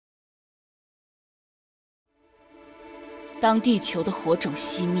当地球的火种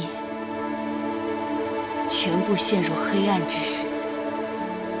熄灭，全部陷入黑暗之时，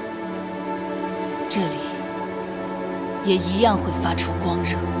这里也一样会发出光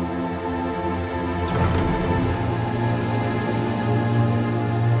热。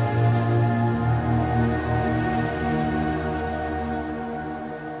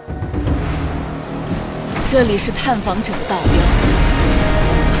这里是探访者的道标，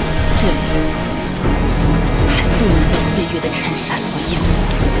这里还不能被岁月的尘沙所淹没。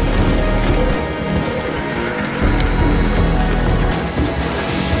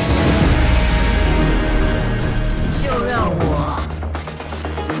就让我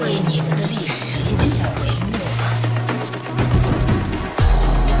为你们的历史落下帷幕吧。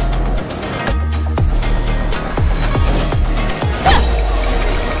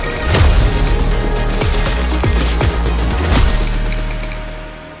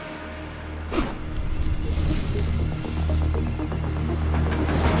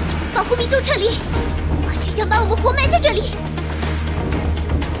保护民众撤离！花絮想把我们活埋在这里。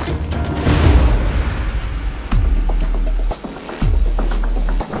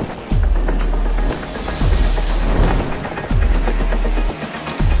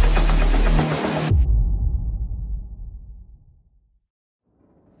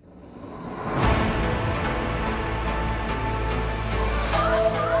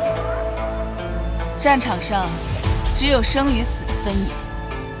战场上只有生与死的分野，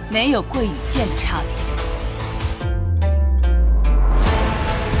没有贵与贱的差别。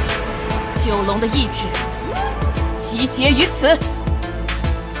九龙的意志集结于此，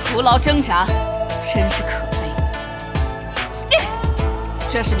徒劳挣扎，真是可悲。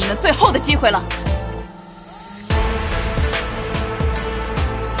这是你们最后的机会了。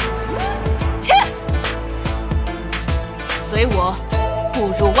随我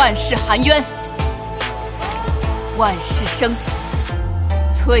步入万世寒渊。万世生死，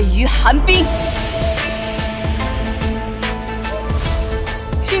淬于寒冰。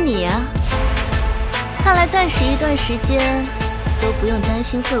是你啊！看来暂时一段时间都不用担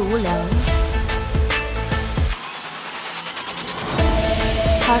心会无聊了。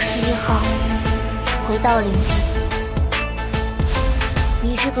21号回到领地，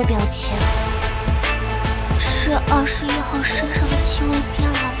你这个表情是21号身上的气味变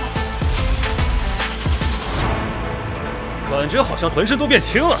了吗？感觉好像浑身都变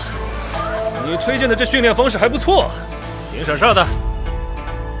轻了。你推荐的这训练方式还不错，挺省事儿的。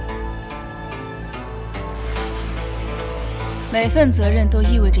每份责任都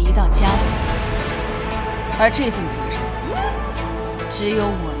意味着一道枷锁，而这份责任只有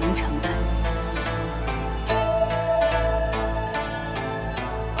我能承